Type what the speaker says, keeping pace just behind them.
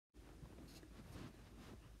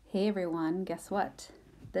Hey everyone, guess what?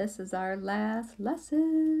 This is our last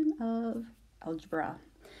lesson of algebra.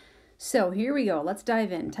 So here we go, let's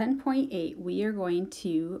dive in. 10.8, we are going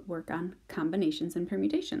to work on combinations and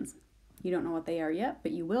permutations. You don't know what they are yet,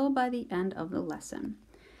 but you will by the end of the lesson.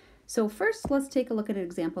 So first, let's take a look at an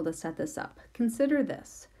example to set this up. Consider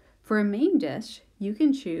this. For a main dish, you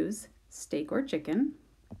can choose steak or chicken.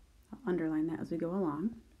 I'll underline that as we go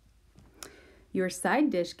along. Your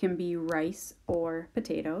side dish can be rice or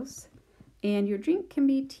potatoes, and your drink can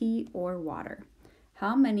be tea or water.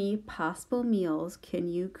 How many possible meals can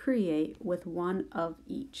you create with one of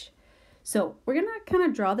each? So we're gonna kind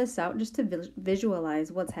of draw this out just to visualize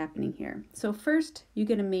what's happening here. So first, you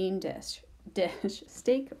get a main dish,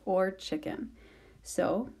 steak or chicken.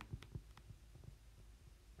 So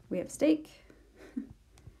we have steak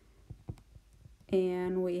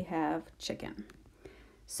and we have chicken.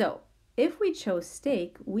 So if we chose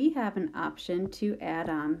steak, we have an option to add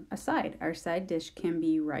on a side. Our side dish can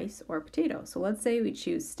be rice or potato. So let's say we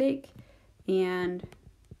choose steak and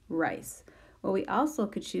rice. Well, we also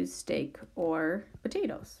could choose steak or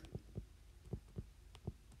potatoes.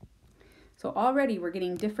 So already we're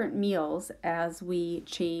getting different meals as we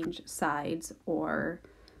change sides or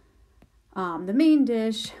the main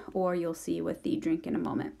dish, or you'll see with the drink in a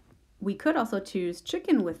moment. We could also choose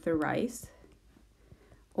chicken with the rice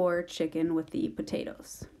or chicken with the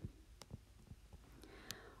potatoes.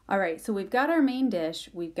 All right, so we've got our main dish,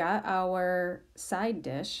 we've got our side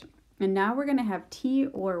dish, and now we're gonna have tea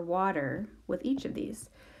or water with each of these.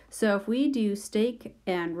 So if we do steak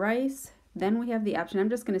and rice, then we have the option, I'm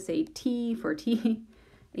just gonna say T for tea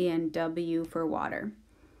and W for water.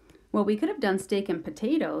 Well, we could have done steak and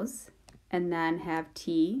potatoes and then have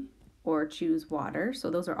tea or choose water. So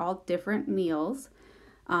those are all different meals.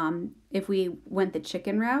 If we went the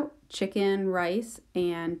chicken route, chicken, rice,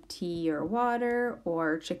 and tea or water,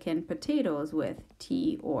 or chicken potatoes with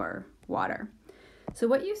tea or water. So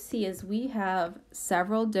what you see is we have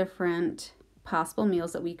several different possible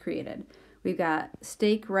meals that we created. We've got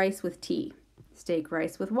steak, rice with tea, steak,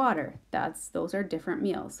 rice with water. Those are different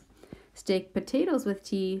meals. Steak, potatoes with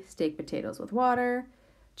tea, steak, potatoes with water,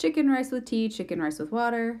 chicken, rice with tea, chicken, rice with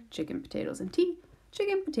water, chicken, potatoes and tea,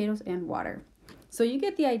 chicken, potatoes and water. So you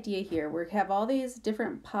get the idea here. We have all these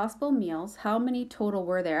different possible meals. How many total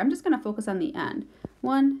were there? I'm just going to focus on the end.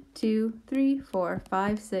 1, 2, 3, 4,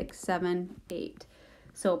 5, 6, 7, 8.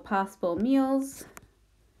 So possible meals,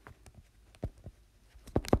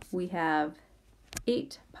 we have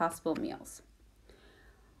 8 possible meals.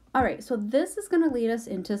 All right, so this is going to lead us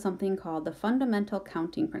into something called the fundamental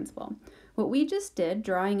counting principle. What we just did,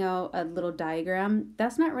 drawing out a little diagram,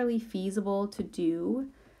 that's not really feasible to do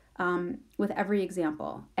with every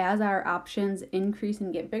example. As our options increase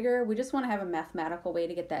and get bigger, we just want to have a mathematical way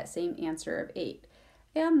to get that same answer of 8.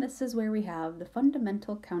 And this is where we have the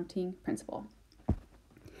fundamental counting principle.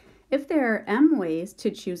 If there are m ways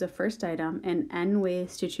to choose a first item and n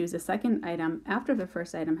ways to choose a second item after the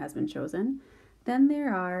first item has been chosen, then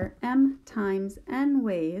there are m times n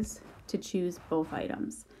ways to choose both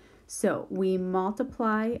items. So we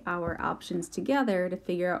multiply our options together to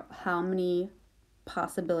figure out how many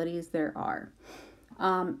possibilities there are.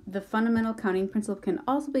 The fundamental counting principle can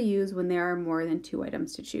also be used when there are more than 2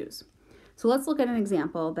 items to choose. So let's look at an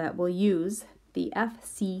example that will use the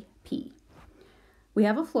FCP. We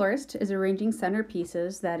have a florist is arranging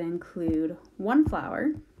centerpieces that include 1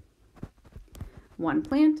 flower, 1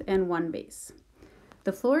 plant, and 1 vase.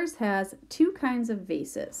 The florist has 2 kinds of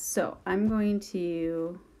vases. So I'm going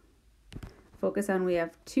to focus on, we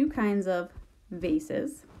have 2 kinds of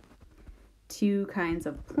vases, 2 kinds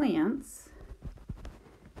of plants,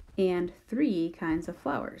 and 3 kinds of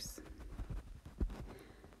flowers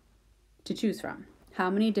to choose from. How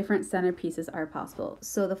many different centerpieces are possible?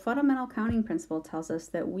 So the fundamental counting principle tells us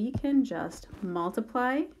that we can just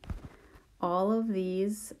multiply all of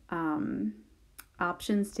these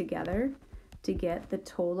options together to get the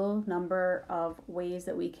total number of ways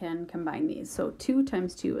that we can combine these. So 2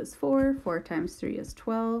 times 2 is 4, 4 times 3 is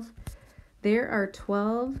 12. There are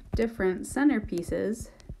 12 different centerpieces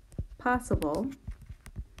possible.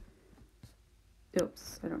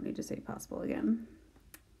 Oops, I don't need to say possible again.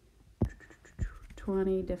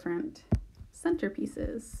 20 different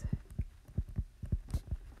centerpieces.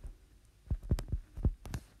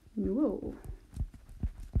 Whoa.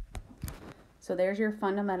 So there's your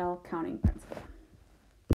fundamental counting principle.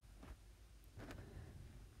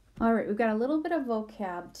 All right, we've got a little bit of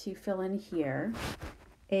vocab to fill in here.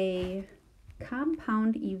 A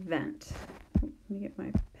compound event. Let me get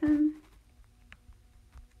my pen.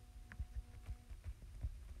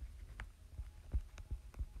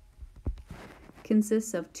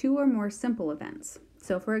 consists of two or more simple events.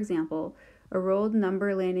 So for example, a rolled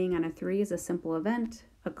number landing on a 3 is a simple event.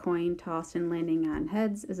 A coin tossed and landing on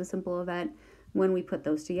heads is a simple event. When we put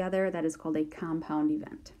those together, that is called a compound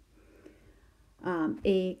event.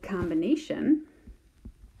 A combination,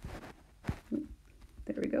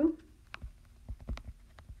 there we go,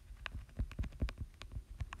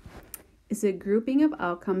 is a grouping of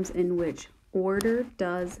outcomes in which order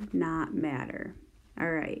does not matter.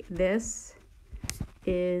 All right, this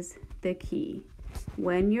is the key.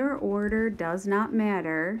 When your order does not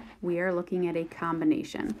matter, we are looking at a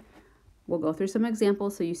combination. We'll go through some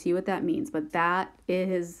examples so you see what that means, but that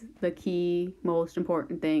is the key, most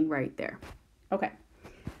important thing right there. Okay,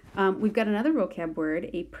 we've got another vocab word,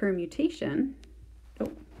 a permutation. Oh,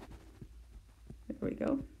 there we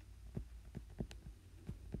go.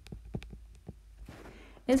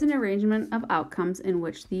 Is an arrangement of outcomes in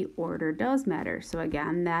which the order does matter. So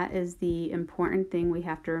again, that is the important thing we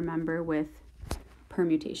have to remember with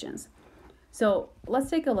permutations. So let's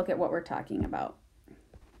take a look at what we're talking about.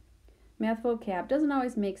 Math vocab doesn't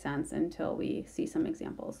always make sense until we see some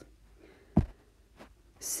examples.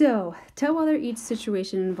 So tell whether each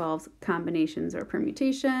situation involves combinations or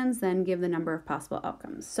permutations, then give the number of possible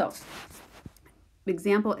outcomes. So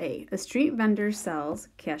example A, a street vendor sells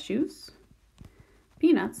cashews,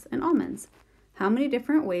 peanuts, and almonds. How many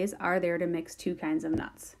different ways are there to mix two kinds of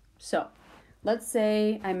nuts? So let's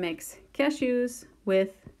say I mix cashews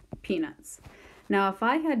with peanuts. Now, if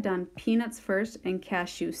I had done peanuts first and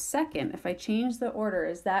cashews second, if I change the order,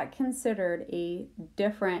 is that considered a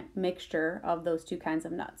different mixture of those two kinds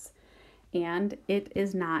of nuts? And it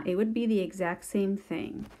is not. It would be the exact same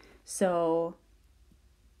thing. So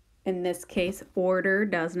in this case, order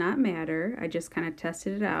does not matter. I just kind of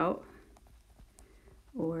tested it out.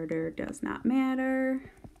 Order does not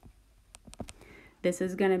matter. This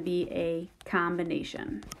is going to be a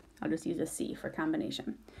combination. I'll just use a C for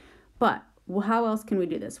combination. But how else can we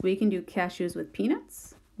do this? We can do cashews with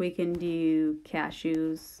peanuts. We can do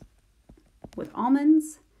cashews with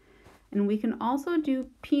almonds. And we can also do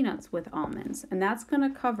peanuts with almonds. And that's going to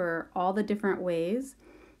cover all the different ways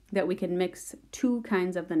that we can mix two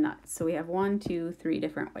kinds of the nuts. So we have 1, 2, 3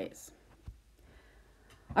 different ways.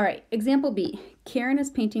 All right, example B. Karen is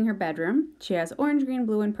painting her bedroom. She has orange, green,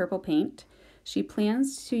 blue, and purple paint. She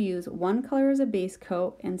plans to use one color as a base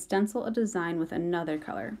coat and stencil a design with another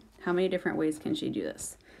color. How many different ways can she do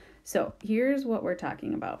this? So here's what we're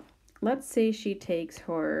talking about. Let's say she takes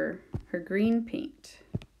her green paint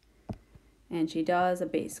and she does a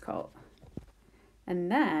base coat.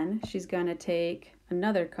 And then she's going to take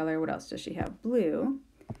another color. What else does she have? Blue.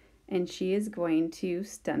 And she is going to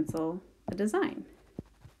stencil a design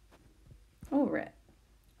over it.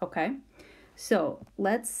 Okay, so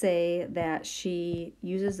let's say that she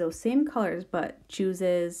uses those same colors but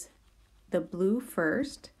chooses the blue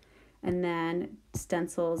first and then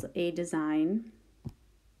stencils a design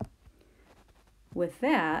with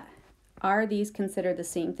that. Are these considered the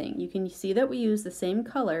same thing? You can see that we use the same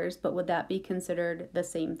colors, but would that be considered the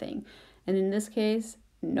same thing? And in this case,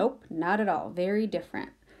 nope, not at all. Very different.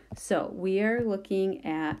 So we are looking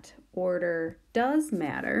at order does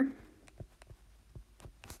matter.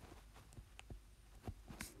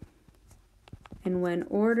 And when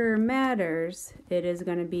order matters, it is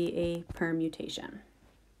going to be a permutation.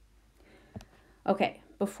 Okay,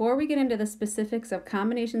 before we get into the specifics of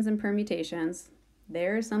combinations and permutations,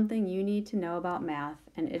 there is something you need to know about math,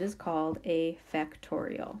 and it is called a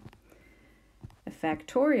factorial. A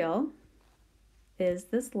factorial is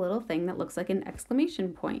this little thing that looks like an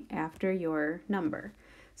exclamation point after your number.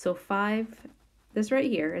 So 5, this right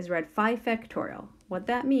here is read 5 factorial. What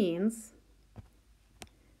that means,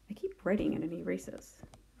 I keep writing it and it erases.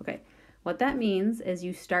 Okay, what that means is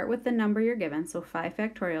you start with the number you're given, so 5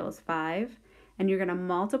 factorial is 5, and you're going to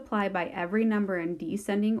multiply by every number in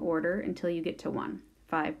descending order until you get to 1.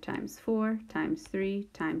 5 times 4 times 3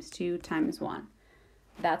 times 2 times 1.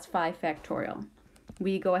 That's 5 factorial.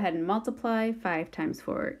 We go ahead and multiply. 5 times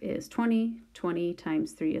 4 is 20. 20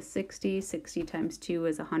 times 3 is 60. 60 times 2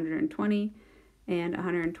 is 120. And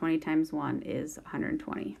 120 times 1 is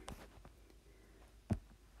 120.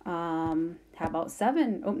 How about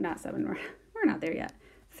 7? Oh, not 7. We're not there yet.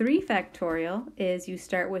 3 factorial is you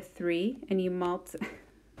start with 3 and you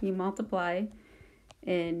multiply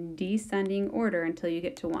in descending order until you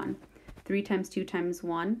get to 1. 3 times 2 times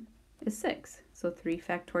 1 is 6. So 3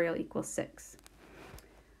 factorial equals 6.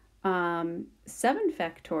 7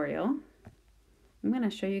 factorial, I'm going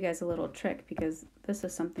to show you guys a little trick because this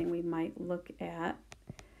is something we might look at.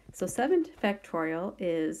 So 7 factorial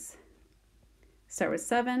is, start with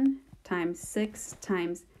 7 times 6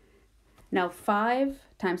 times, Now 5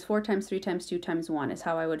 times 4 times 3 times 2 times 1 is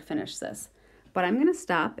how I would finish this. But I'm going to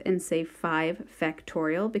stop and say 5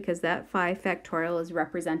 factorial because that 5 factorial is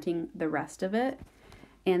representing the rest of it.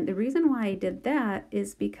 And the reason why I did that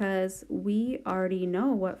is because we already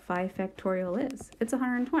know what 5 factorial is. It's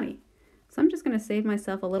 120. So I'm just going to save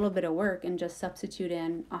myself a little bit of work and just substitute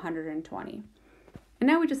in 120. And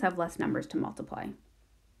now we just have less numbers to multiply.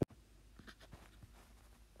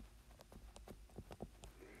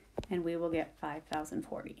 And we will get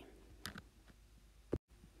 5,040.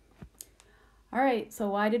 All right, so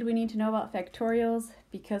why did we need to know about factorials?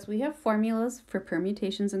 Because we have formulas for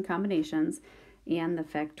permutations and combinations, and the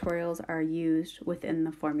factorials are used within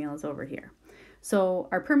the formulas over here. So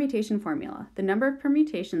our permutation formula, the number of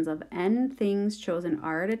permutations of n things chosen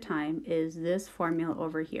r at a time is this formula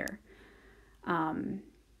over here.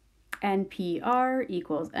 NPR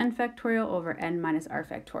equals n factorial over n minus r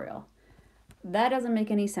factorial. That doesn't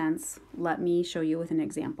make any sense. Let me show you with an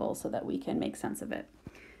example so that we can make sense of it.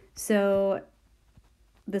 So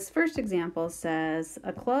this first example says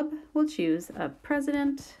a club will choose a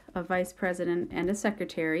president, a vice president, and a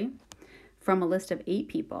secretary from a list of 8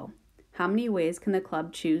 people. How many ways can the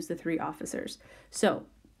club choose the 3 officers? So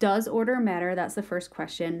does order matter? That's the first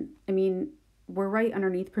question. I mean, we're right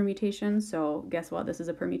underneath permutation, so guess what? This is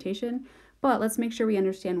a permutation, but let's make sure we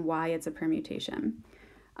understand why it's a permutation.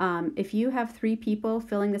 If you have 3 people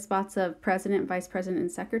filling the spots of president, vice president,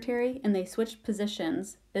 and secretary, and they switch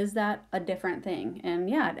positions, is that a different thing? And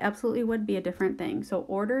yeah, it absolutely would be a different thing. So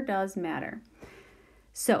order does matter.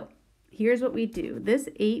 So here's what we do. This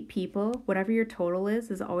 8 people, whatever your total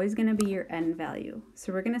is always going to be your n value.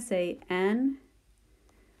 So we're going to say n,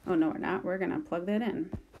 oh no, we're not. We're going to plug that in.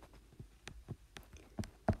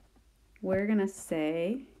 We're going to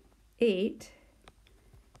say 8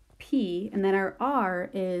 P, and then our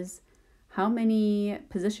R is how many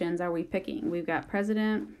positions are we picking? We've got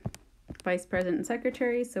president, vice president, and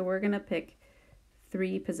secretary, so we're going to pick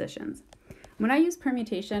 3 positions. When I use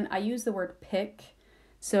permutation, I use the word pick.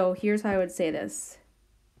 So here's how I would say this.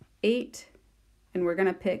 8, and we're going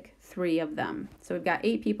to pick 3 of them. So we've got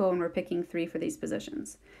 8 people, and we're picking 3 for these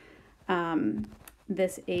positions.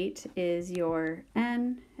 This 8 is your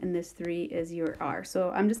n, and this 3 is your r.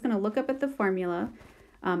 So I'm just going to look up at the formula.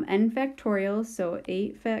 N factorial, so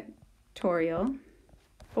 8 factorial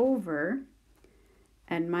over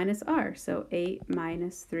n minus r, so 8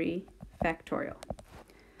 minus 3 factorial.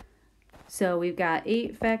 So we've got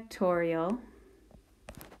 8 factorial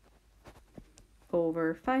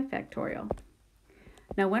over 5 factorial.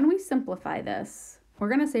 Now when we simplify this, we're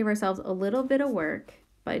going to save ourselves a little bit of work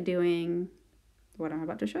by doing what I'm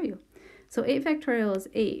about to show you. So 8 factorial is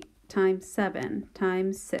 8 times 7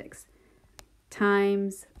 times 6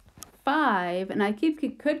 times 5, and I could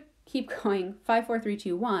keep going 5, 4, 3,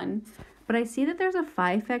 2, 1, but I see that there's a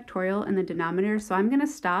 5 factorial in the denominator, so I'm going to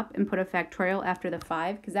stop and put a factorial after the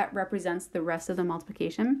 5 because that represents the rest of the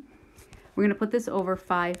multiplication. We're going to put this over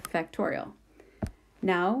 5 factorial.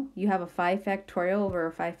 Now you have a 5 factorial over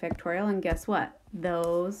a 5 factorial, and guess what?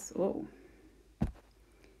 Those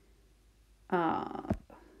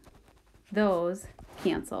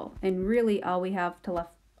cancel, and really all we have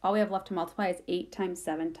left to multiply is 8 times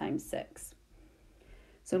 7 times 6.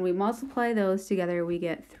 So when we multiply those together, we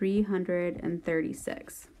get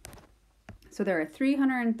 336. So there are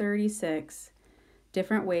 336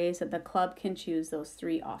 different ways that the club can choose those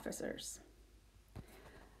 3 officers.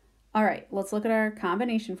 All right, let's look at our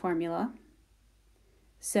combination formula.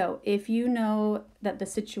 So if you know that the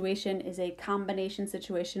situation is a combination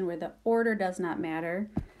situation where the order does not matter,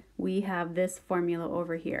 we have this formula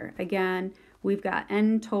over here. Again, we've got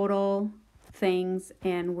n total things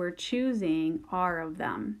and we're choosing r of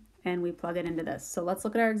them, and we plug it into this. So let's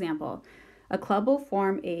look at our example. A club will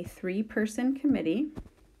form a 3-person committee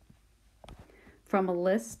from a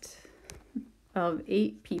list of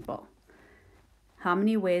 8 people. How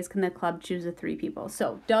many ways can the club choose the 3 people?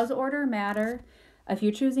 So does order matter? If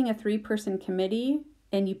you're choosing a 3-person committee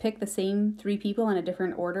and you pick the same 3 people in a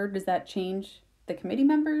different order, does that change the committee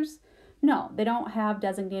members? No, they don't have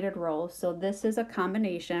designated roles, so this is a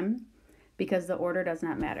combination because the order does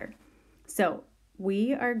not matter. So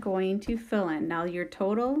we are going to fill in. Now your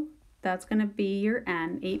total, that's going to be your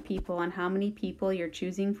n, 8 people, and how many people you're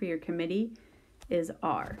choosing for your committee is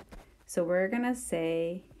r. So we're going to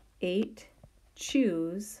say 8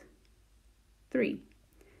 choose 3.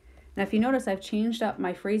 Now if you notice, I've changed up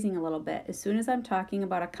my phrasing a little bit. As soon as I'm talking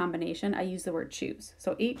about a combination, I use the word choose.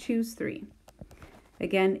 So 8 choose 3.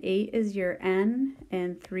 Again, 8 is your n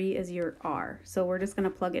and 3 is your r. So we're just going to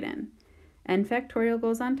plug it in. N factorial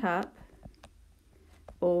goes on top.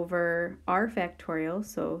 over r factorial,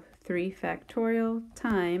 so 3 factorial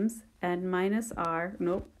times n minus r.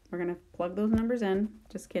 Nope, we're going to plug those numbers in.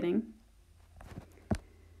 Just kidding.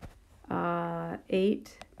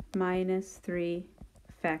 8 minus 3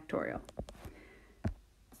 factorial.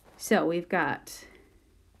 So we've got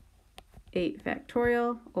 8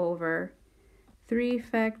 factorial over 3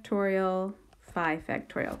 factorial, 5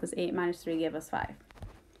 factorial, because 8 minus 3 give us 5.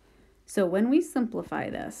 So when we simplify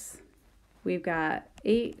this, we've got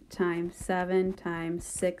 8 times 7 times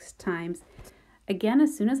 6 times. Again,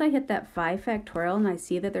 as soon as I hit that 5 factorial and I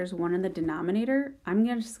see that there's 1 in the denominator, I'm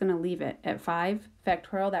just going to leave it at 5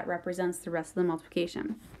 factorial. That represents the rest of the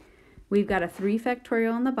multiplication. We've got a 3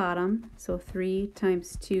 factorial on the bottom, so 3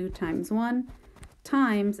 times 2 times 1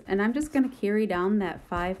 times, and I'm just going to carry down that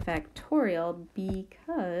 5 factorial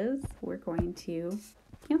because we're going to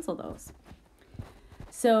cancel those.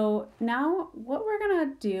 So now what we're going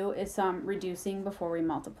to do is some reducing before we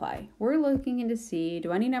multiply. We're looking to see,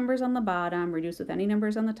 do any numbers on the bottom reduce with any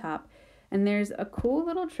numbers on the top? And there's a cool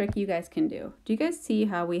little trick you guys can do. Do you guys see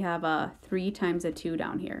how we have a 3 times a 2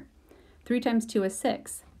 down here? 3 times 2 is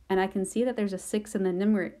 6. And I can see that there's a 6 in the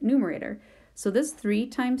numerator. So this 3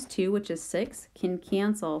 times 2, which is 6, can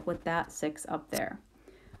cancel with that 6 up there.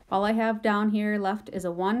 All I have down here left is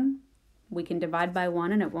a 1. We can divide by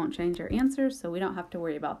 1 and it won't change our answer, so we don't have to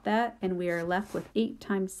worry about that. And we are left with 8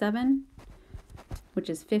 times 7, which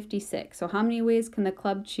is 56. So how many ways can the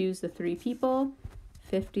club choose the 3 people?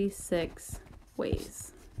 56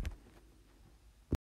 ways.